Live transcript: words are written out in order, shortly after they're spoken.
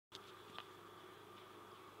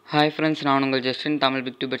Hi friends, நான் உங்கள் Justin Tamil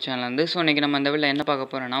big tuber சேனல்லேருந்து. So இன்றைக்கி நம்ம இந்த வீடியோவில் என்ன பார்க்க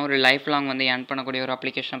போகிறோன்னா, ஒரு லைஃப் லாங் வந்து ஏர்ன் பண்ணக்கூடிய ஒரு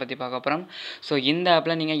அப்ளிகேஷனை பற்றி பார்க்க போகிறோம். ஸோ இந்த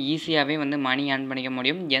ஆப்பில் நீங்கள் ஈஸியாகவே வந்து மணி ஏர்ன் பண்ணிக்க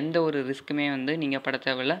முடியும். எந்த ஒரு ரிஸ்க்குமே வந்து நீங்கள் பட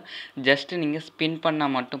தேவையில்லை. ஜஸ்ட்டு நீங்கள் ஸ்பின்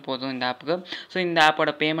பண்ணால் மட்டும் போதும் இந்த ஆப்புக்கு. ஸோ இந்த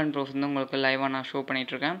ஆப்போட பேமெண்ட் ப்ரூஃப் வந்து உங்களுக்கு லைவாக நான் ஷோ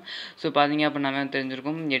பண்ணிகிட்ருக்கேன். ஸோ பார்த்தீங்க அப்படின்னாவே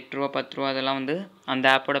தெரிஞ்சிருக்கும், ₹8 ₹10 அதெல்லாம் வந்து அந்த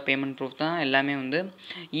ஆப்போட பேமெண்ட் ப்ரூஃப் தான். எல்லாமே வந்து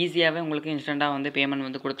ஈஸியாகவே உங்களுக்கு இன்ஸ்டண்ட்டாக வந்து பேமெண்ட்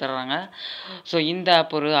வந்து கொடுத்துட்றாங்க. ஸோ இந்த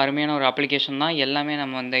ஆப் ஒரு அருமையான ஒரு அப்ளிகேஷன் தான். எல்லாமே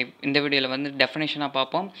நம்ம வந்து இந்த வீடியோவில் வந்து டெஃபினேஷனாக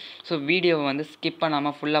பார்ப்போம். ஸோ வீடியோவை வந்து ஸ்கிப்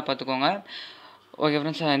பண்ணாமல் ஃபுல்லாக பார்த்துக்கோங்க. ஓகே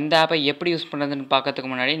ஃப்ரெண்ட்ஸ், இந்த ஆப்பை எப்படி யூஸ் பண்ணுறதுன்னு பார்க்கறதுக்கு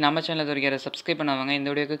முன்னாடி நம்ம சேனல் வரைக்கும் சப்ஸ்கிரைப் பண்ணுவாங்க. இந்த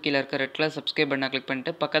வீடியோக்கு கீழே இருக்க ரெட் கலர் சப்ஸ்கிரைப் பண்ண கிளிக்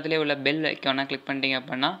பண்ணிட்டு பக்கத்துலேயே உள்ள பெல் ஐக்கானை கிளிக் பண்ணிட்டீங்க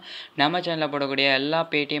அப்படின்னா நம்ம சேனலில் போடக்கூடிய எல்லா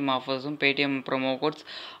Paytm ஆஃபர்ஸும், Paytm promo quotes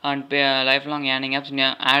and life long earning apps,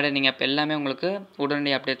 adding app எல்லாமே உங்களுக்கு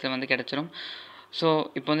உடனடி அப்டேட்ஸில் வந்து கிடச்சிரும். ஸோ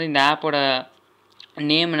இப்போ வந்து இந்த ஆப்போட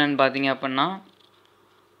நேம் என்னென்னு பார்த்தீங்க அப்படின்னா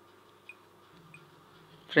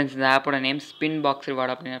ஃப்ரெண்ட்ஸ், இந்த ஆப்போட நேம் ஸ்பின் பாக்ஸ்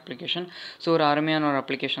ரிவார்ட் அப்படிங்கிற அப்ளிகேஷன். ஸோ ஒரு அருமையான ஒரு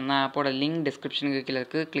அப்ளிகேஷன் தான். ஆப்போட லிங்க் டிஸ்கிரிப்ஷனுக்கு கீழே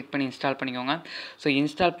இருக்குது, கிளிக் பண்ணி இன்ஸ்டால் பண்ணிக்கோங்க. ஸோ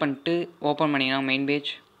இன்ஸ்டால் பண்ணிட்டு ஓப்பன் பண்ணிங்கன்னா மெயின்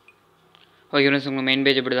பேஜ். ஓகே ஃப்ரெண்ட்ஸ், உங்களுக்கு மெயின்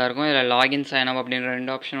பேஜ் இப்படி தான் இருக்கும். இதில் லாகின் சைன் அப் அப்படின்ற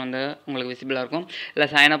 2 ஆப்ஷன் வந்து உங்களுக்கு விசிபிளாக இருக்கும்.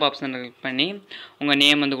 இல்லை சைன் அப் ஆப்ஷன் கிளிக் பண்ணி உங்கள்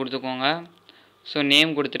நேம் வந்து கொடுத்துக்கோங்க. ஸோ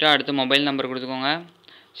நேம் கொடுத்துட்டு அடுத்து மொபைல் நம்பர் கொடுத்துக்கோங்க.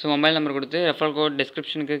 ஸோ மொபைல் நம்பர் கொடுத்து ரெஃபர் கோட்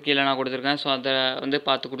டிஸ்கிரிப்ஷனுக்கு கீழே நான் கொடுத்துருக்கேன். ஸோ அதை வந்து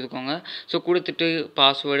பார்த்து கொடுத்துக்கோங்க. ஸோ கொடுத்துட்டு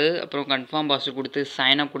பாஸ்வேர்டு அப்புறம் கன்ஃபார்ம் பாஸ்வேர்டு கொடுத்து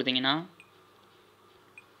சைன் அப் கொடுத்தீங்கன்னா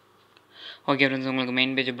ஓகே ஃப்ரெண்ட்ஸ், உங்களுக்கு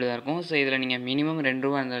மெயின் பேஜ் இப்படி தான் இருக்கும். ஸோ இதில் நீங்கள் மினிமம்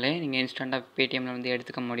 ₹2 இருந்தாலே நீங்கள் இன்ஸ்டண்ட்டாக பேடிஎம்மில் வந்து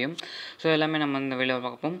எடுத்துக்க முடியும். ஸோ எல்லாமே நம்ம இந்த வீடியோவில்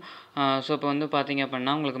பார்ப்போம். ஸோ இப்போ வந்து பார்த்தீங்க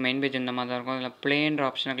அப்படின்னா உங்களுக்கு மெயின் பேஜ் இந்த மாதிரி தான் இருக்கும். இதில் ப்ளேன்ற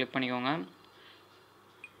ஆப்ஷனை கிளிக் பண்ணிக்கோங்க.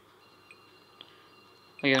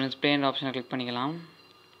 ஓகே ஃப்ரெண்ட்ஸ், ப்ளேன்ற ஆப்ஷனை கிளிக் பண்ணிக்கலாம்.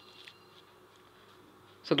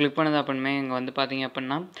 ஸோ கிளிக் பண்ணது அப்படின்மே இங்கே வந்து பார்த்தீங்க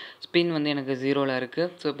அப்படின்னா ஸ்பின் வந்து எனக்கு 0ல்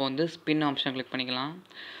இருக்குது. ஸோ இப்போ வந்து ஸ்பின் ஆப்ஷன் கிளிக் பண்ணிக்கலாம்.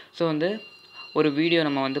 ஸோ வந்து ஒரு வீடியோ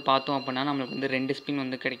நம்ம வந்து பார்த்தோம் அப்படின்னா நம்மளுக்கு வந்து 2 ஸ்பின்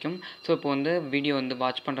வந்து கிடைக்கும். ஸோ இப்போ வந்து வீடியோ வந்து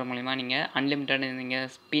வாட்ச் பண்ணுற மூலிமா நீங்கள் அன்லிமிட்டட் நீங்கள்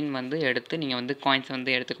ஸ்பின் வந்து எடுத்து நீங்கள் வந்து காயின்ஸ்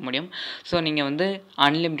வந்து எடுத்துக்க முடியும். ஸோ நீங்கள் வந்து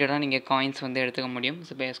அன்லிமிட்டடாக நீங்கள் காயின்ஸ் வந்து எடுத்துக்க முடியும்.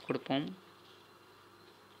 ஸோ பேஸ் கொடுப்போம்,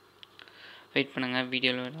 வெயிட் பண்ணுங்கள்.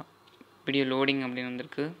 வீடியோ லோடிங் அப்படின்னு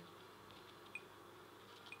வந்திருக்கு.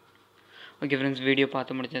 ஓகே ஃப்ரெண்ட்ஸ், வீடியோ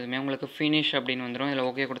பார்த்து முடிச்சதுமே உங்களுக்கு ஃபினிஷ் அப்படின்னு வந்துடும். இதில்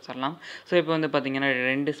ஓகே கொடுத்துடலாம். ஸோ இப்போ வந்து பார்த்தீங்கன்னா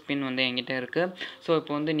 2 ஸ்பின் வந்து என்கிட்ட இருக்குது. ஸோ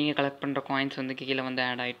இப்போ வந்து நீங்கள் கலெக்ட் பண்ணுற காயின்ஸ் வந்து கீழே வந்து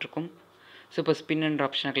ஆட் ஆகிட்ருக்கும். ஸோ இப்போ ஸ்பின்ன்ற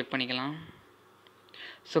ஆப்ஷனை கிளிக் பண்ணிக்கலாம்.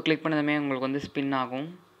 ஸோ கிளிக் பண்ணதுமே உங்களுக்கு வந்து ஸ்பின் ஆகும்.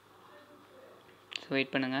 ஸோ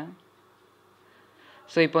வெயிட் பண்ணுங்கள்.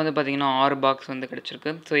 ஸோ இப்போ வந்து பார்த்தீங்கன்னா 6 பாக்ஸ் வந்து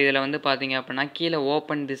கிடச்சிருக்கு. ஸோ இதில் வந்து பார்த்தீங்க அப்படின்னா கீழே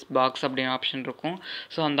ஓப்பன் திஸ் பாக்ஸ் அப்படின்னு ஆப்ஷன் இருக்கும்.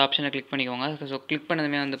 ஸோ அந்த ஆப்ஷனை கிளிக் பண்ணிக்கோங்க. ஸோ கிளிக்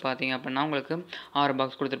பண்ணதுமே வந்து பார்த்தீங்க அப்படின்னா உங்களுக்கு 6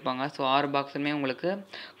 பாக்ஸ் கொடுத்துருப்பாங்க. ஸோ 6 பாக்ஸுமே உங்களுக்கு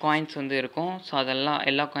காயின்ஸ் வந்து இருக்கும். ஸோ அதெல்லாம்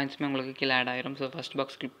எல்லா காயின்ஸுமே உங்களுக்கு கீழே ஆட் ஆகிரும். ஸோ ஃபஸ்ட்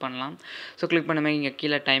பாக்ஸ் கிளிக் பண்ணலாம். ஸோ கிளிக் பண்ணதுமே இங்கே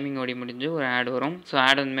கீழே டைமிங் ஓடி முடிஞ்சு ஒரு ஆட் வரும். ஸோ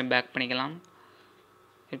ஆட் வந்து பேக் பண்ணிக்கலாம்.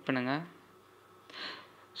 வெயிட் பண்ணுங்கள்.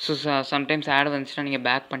 ஸோ சம்டைம்ஸ் ஆட் வந்துச்சுன்னா நீங்கள்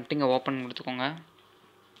பேக் பண்ணிட்டு இங்கே ஓப்பன் கொடுத்துக்கோங்க.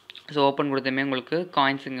 ஸோ ஓப்பன் கொடுத்தமே உங்களுக்கு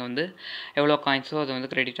காயின்ஸ் இங்கே வந்து எவ்வளோ காயின்ஸோ அது வந்து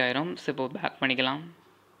கிரெடிட் ஆகிரும். ஸோ இப்போ பேக் பண்ணிக்கலாம்.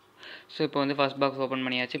 ஸோ இப்போ வந்து ஃபஸ்ட் பாக்ஸ் ஓப்பன்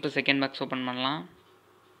பண்ணியாச்சு. இப்போ செகண்ட் பாக்ஸ் ஓப்பன் பண்ணலாம்.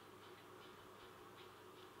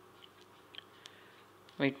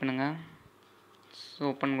 வெயிட் பண்ணுங்கள்.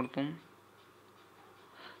 ஸோ ஓப்பன் கொடுப்போம்.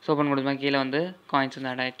 ஸோ ஓப்பன் கொடுத்தோம், கீழே வந்து காயின்ஸ்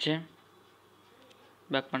வந்து ஆட் ஆகிடுச்சு.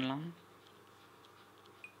 பேக் பண்ணலாம்.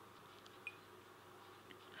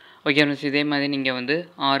 ஓகே ஃப்ரெண்ட்ஸ், இதே மாதிரி நீங்கள் வந்து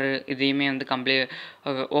 6 இதையுமே வந்து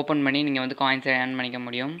ஓப்பன் பண்ணி நீங்கள் வந்து காயின்ஸை ஏர்ன் பண்ணிக்க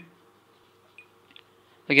முடியும்.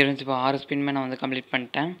 ஓகே ஃப்ரெண்ட்ஸ், இப்போ 6 ஸ்பின்மே நான் வந்து கம்ப்ளீட்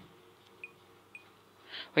பண்ணிட்டேன்.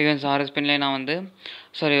 ஓகே ஃப்ரெண்ட்ஸ், 6 ஸ்பின்லேயே நான் வந்து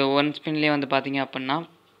 1 ஸ்பின்லேயே வந்து பார்த்தீங்க அப்படின்னா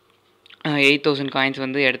 8000 காயின்ஸ்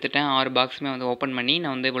வந்து எடுத்துட்டேன். 6 பாக்ஸுமே வந்து ஓப்பன் பண்ணி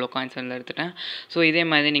நான் வந்து இவ்வளோ காயின்ஸ் வந்து எடுத்துட்டேன். ஸோ இதே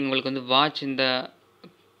மாதிரி நீங்கள் உங்களுக்கு வந்து வாட்ச் இந்த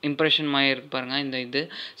இம்ப்ரெஷன் மாதிரி இருக்கு பாருங்கள் இந்த இது.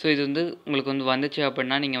 ஸோ இது வந்து உங்களுக்கு வந்து வந்துச்சு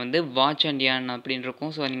அப்படின்னா நீங்கள் வந்து வாட்ச் அண்ட் ஏர்ன் அப்படின்னு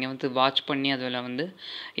இருக்கும். ஸோ நீங்கள் வந்து வாட்ச் பண்ணி அதில் வந்து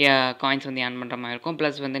காயின்ஸ் வந்து ஏர்ன் பண்ணுற மாதிரி இருக்கும்.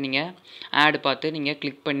 ப்ளஸ் வந்து நீங்கள் ஆட் பார்த்து நீங்கள்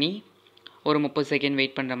கிளிக் பண்ணி ஒரு 30 செகண்ட்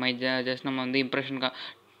வெயிட் பண்ணுற மாதிரி ஜஸ்ட் நம்ம வந்து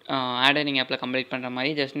ஆடை நீங்கள் ஆப்பில் கம்ப்ளீட் பண்ணுற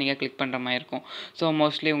மாதிரி ஜஸ்ட் நீங்கள் கிளிக் பண்ணுற மாதிரி இருக்கும். ஸோ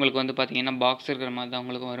மோஸ்ட்லி உங்களுக்கு வந்து பார்த்தீங்கன்னா பாக்ஸ் இருக்கிற மாதிரி தான்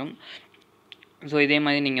உங்களுக்கு வரும். ஸோ இதே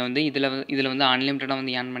மாதிரி நீங்கள் வந்து இதில் வந்து அன்லிமிட்டடாக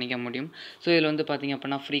வந்து ஏர்ன் பண்ணிக்க முடியும். ஸோ இதில் வந்து பார்த்தீங்க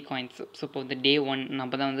அப்படின்னா ஃப்ரீ காயின்ஸ். ஸோ இப்போ வந்து டே 1 நான்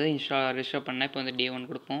அப்போ தான் வந்து ரிஜிஸ்டர் பண்ணேன். இப்போ வந்து டே 1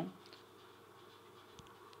 கொடுப்போம்.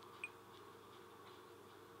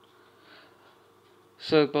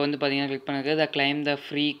 ஸோ இப்போ வந்து பார்த்தீங்கன்னா கிளிக் பண்ணுறது த claim the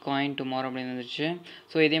free coin tomorrow அப்படின்னு வந்துருச்சு.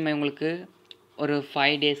 ஸோ இதே மாதிரி உங்களுக்கு ஒரு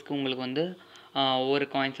 5 டேஸ்க்கு உங்களுக்கு வந்து ஒவ்வொரு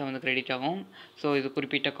காயின்ஸாக வந்து கிரெடிட் ஆகும். ஸோ இது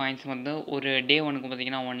குறிப்பிட்ட காயின்ஸ் வந்து ஒரு டே 1க்கு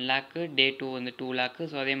பார்த்தீங்கன்னா 1 லேக், டே 2 வந்து 2 லேக்.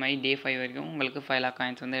 ஸோ அதே மாதிரி டே 5 வரைக்கும் உங்களுக்கு 5 லேக்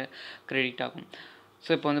காயின்ஸ் வந்து கிரெடிட் ஆகும். ஸோ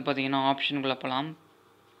இப்போ வந்து பார்த்தீங்கன்னா ஆப்ஷனுக்குள்ளே போகலாம்.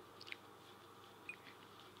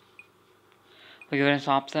 ஓகே ஃப்ரெண்ட்ஸ்,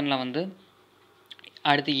 ஆப்ஷனில் வந்து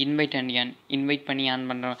அடுத்து இன்வைட் பண்ணி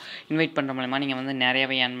இன்வைட் பண்ணுற மூலமா நீங்கள் வந்து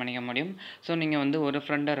நிறையாவே ஏர்ன் பண்ணிக்க முடியும். ஸோ நீங்கள் வந்து ஒரு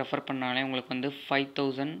ஃப்ரெண்டை ரெஃபர் பண்ணாலே உங்களுக்கு வந்து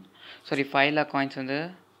 5 lakh காயின்ஸ் வந்து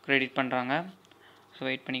கிரெடிட் பண்ணுறாங்க. ஸோ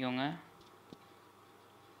வெயிட் பண்ணிக்கோங்க.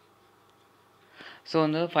 ஸோ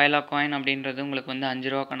வந்து 5 lakh காயின் அப்படின்றது உங்களுக்கு வந்து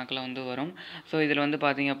 5 ரூபா கணக்கில் வந்து வரும். ஸோ இதில் வந்து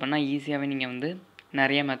பார்த்தீங்க அப்படின்னா ஈஸியாகவே நீங்கள் வந்து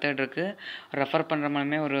நிறைய மெத்தட் இருக்குது. ரெஃபர் பண்ணுற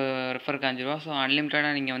மூலமே ஒரு ரெஃபருக்கு 5 ரூபா. ஸோ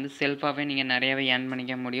அன்லிமிட்டடாக நீங்கள் வந்து செல்ஃபாகவே நீங்கள் நிறையாவே ஏர்ன்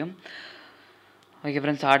பண்ணிக்க முடியும். ஓகே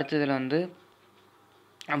ஃப்ரெண்ட்ஸ், அடுத்து இதில் வந்து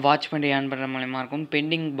வாட்ச் பண்ணி ஏர்ன் பண்ணுற மூலயமா இருக்கும்.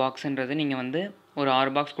 பெண்டிங் பாக்ஸுன்றது நீங்கள் வந்து ஒரு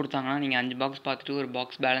 6 பாக்ஸ் கொடுத்தாங்கன்னா நீங்கள் 5 பாக்ஸ் பார்த்துட்டு ஒரு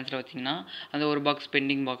பாக்ஸ் பேலன்ஸில் வச்சிங்கன்னா அந்த ஒரு பாக்ஸ்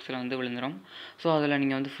பெண்டிங் பாக்ஸில் வந்து விழுந்துடும். ஸோ அதில்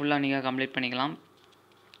நீங்கள் வந்து ஃபுல்லாக நீங்கள் கம்ப்ளீட் பண்ணிக்கலாம்.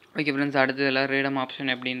 ஓகே ஃப்ரெண்ட்ஸ், அடுத்ததில் ரீடம்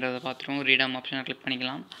ஆப்ஷன் எப்படின்றத பார்த்துருவோம். ரீடம் ஆப்ஷனை கிளிக்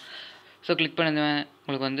பண்ணிக்கலாம். ஸோ கிளிக் பண்ணது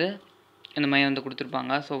உங்களுக்கு வந்து இந்த மாதிரி வந்து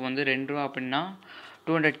கொடுத்துருப்பாங்க. ஸோ வந்து 2 ரூபா அப்படின்னா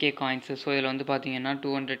 200K காயின்ஸு. ஸோ இதில் வந்து பார்த்தீங்கன்னா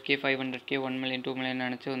 200K 500K 1 million 2 million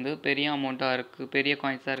நினச்சி வந்து பெரிய அமௌண்ட்டாக இருக்குது, பெரிய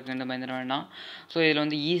காயின்ஸாக இருக்குன்ற பயந்துட வேண்டாம். ஸோ இதில்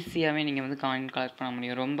வந்து ஈஸியாகவே நீங்கள் வந்து காயின் கலெக்ட் பண்ண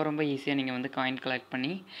முடியும். ரொம்ப ரொம்ப ஈஸியாக நீங்கள் வந்து காயின் கலெக்ட்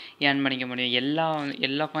பண்ணி ஏர்ன் பண்ணிக்க முடியும்.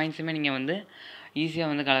 எல்லா காயின்ஸுமே நீங்கள் வந்து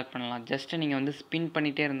ஈஸியாக வந்து கலெக்ட் பண்ணலாம். ஜஸ்ட்டு நீங்கள் வந்து ஸ்பின்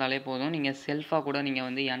பண்ணிகிட்டே இருந்தாலே போதும். நீங்கள் செல்ஃபாக கூட நீங்கள்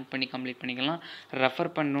வந்து ஏர்ன் பண்ணி கம்ப்ளீட் பண்ணிக்கலாம். ரெஃபர்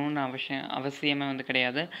பண்ணணுன்னு அவசியமே வந்து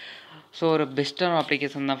கிடையாது. ஸோ ஒரு பெஸ்ட்டான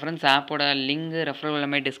அப்ளிகேஷன் தான் ஃப்ரெண்ட்ஸ். ஆப்போட லிங்க் ரெஃபரல்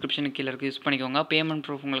எல்லாமே டிஸ்கிரிப்ஷனுக்கு கீழே இருக்குது, யூஸ் பண்ணிக்கோங்க. பேமெண்ட்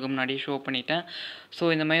ப்ரூஃப் உங்களுக்கு முன்னாடியே ஷோ பண்ணிட்டேன்.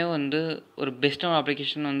 ஸோ இந்த மாதிரி வந்து ஒரு பெஸ்ட்டான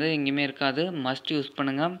அப்ளிகேஷன் வந்து எங்கேயுமே இருக்காது. மஸ்ட் யூஸ்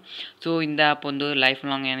பண்ணுங்கள். ஸோ இந்த ஆப் வந்து life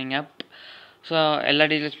long earning app. So எல்லா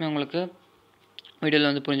டீட்டெயில்ஸுமே உங்களுக்கு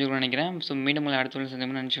வீடியோவில் வந்து புரிஞ்சுக்கணும்னு நினைக்கிறேன். ஸோ மீண்டும் உங்களை அடுத்த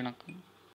சந்திப்போம்னு நினச்சி வணக்கம்.